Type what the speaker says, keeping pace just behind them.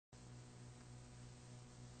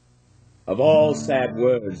Of all sad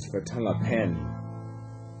words for tongue or pen,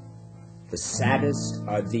 the saddest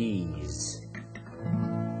are these: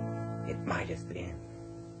 it might have been.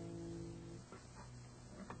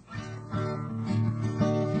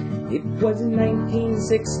 It was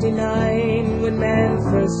 1969 when man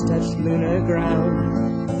first touched lunar ground.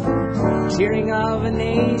 Cheering of a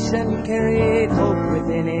nation carried hope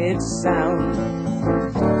within its sound.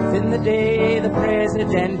 Within the day the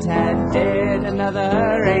president had dared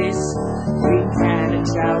another race. We can and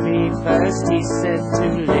shall be first, he said, to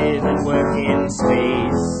live and work in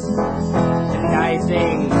space. And I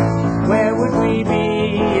think, where would we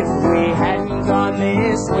be if we hadn't gone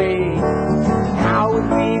this way? How would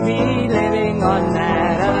we be living on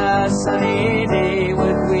that other sunny day?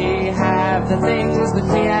 Would we have the things that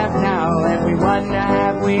we have now? Everyone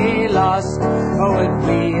have we lost? Or would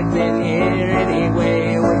we have been here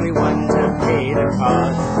anyway? Would we want to pay the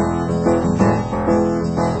cost?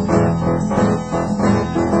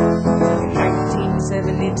 In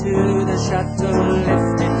 1972 the shuttle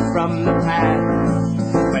lifted from the pad.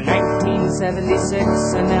 By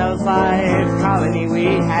 1976 an L5 colony we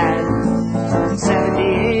had. In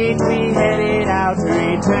 78 we headed out,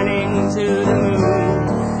 returning to the moon,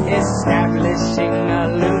 establishing a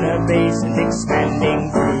lunar base and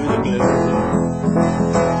expanding through the gloom.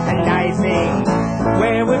 And I think,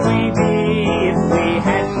 where would we be if we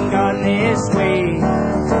hadn't gone this way?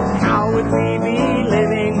 How would we be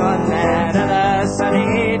living on that other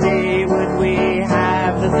sunny day? Would we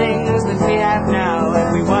have the things that we have now?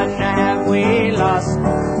 Have we won or have we lost?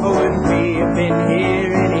 Or would we have been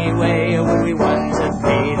here anyway? Or would we want to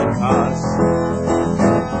pay the cost?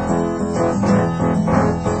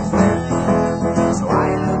 So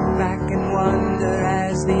I look back and wonder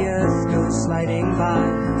as the earth goes sliding by,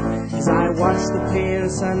 as I watch the pale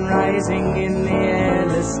sun rising in the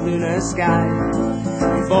airless lunar sky.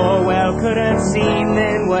 Before well could have seen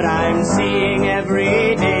then what I'm seeing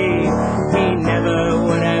every day. He never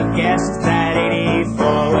would have guessed that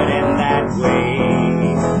 84 would end that way.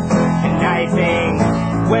 And I think,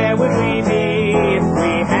 where would we be if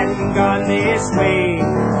we hadn't gone this way?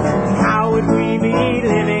 How would we be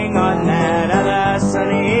living on that other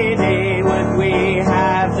sunny day? Would we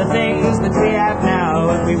have the things that we have now?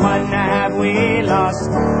 Would we won or have we lost?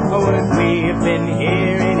 Or would we have been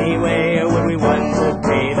here anyway? Or would we want to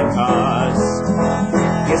pay the cost?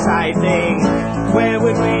 Yes, I think, where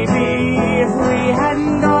would we be if we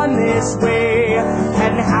hadn't gone this way?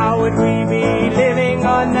 And how would we be living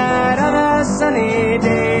on that other sunny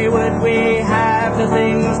day? Would we have the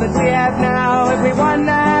things that we have now? Have we won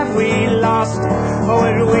or have we lost? Or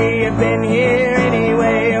would we have been here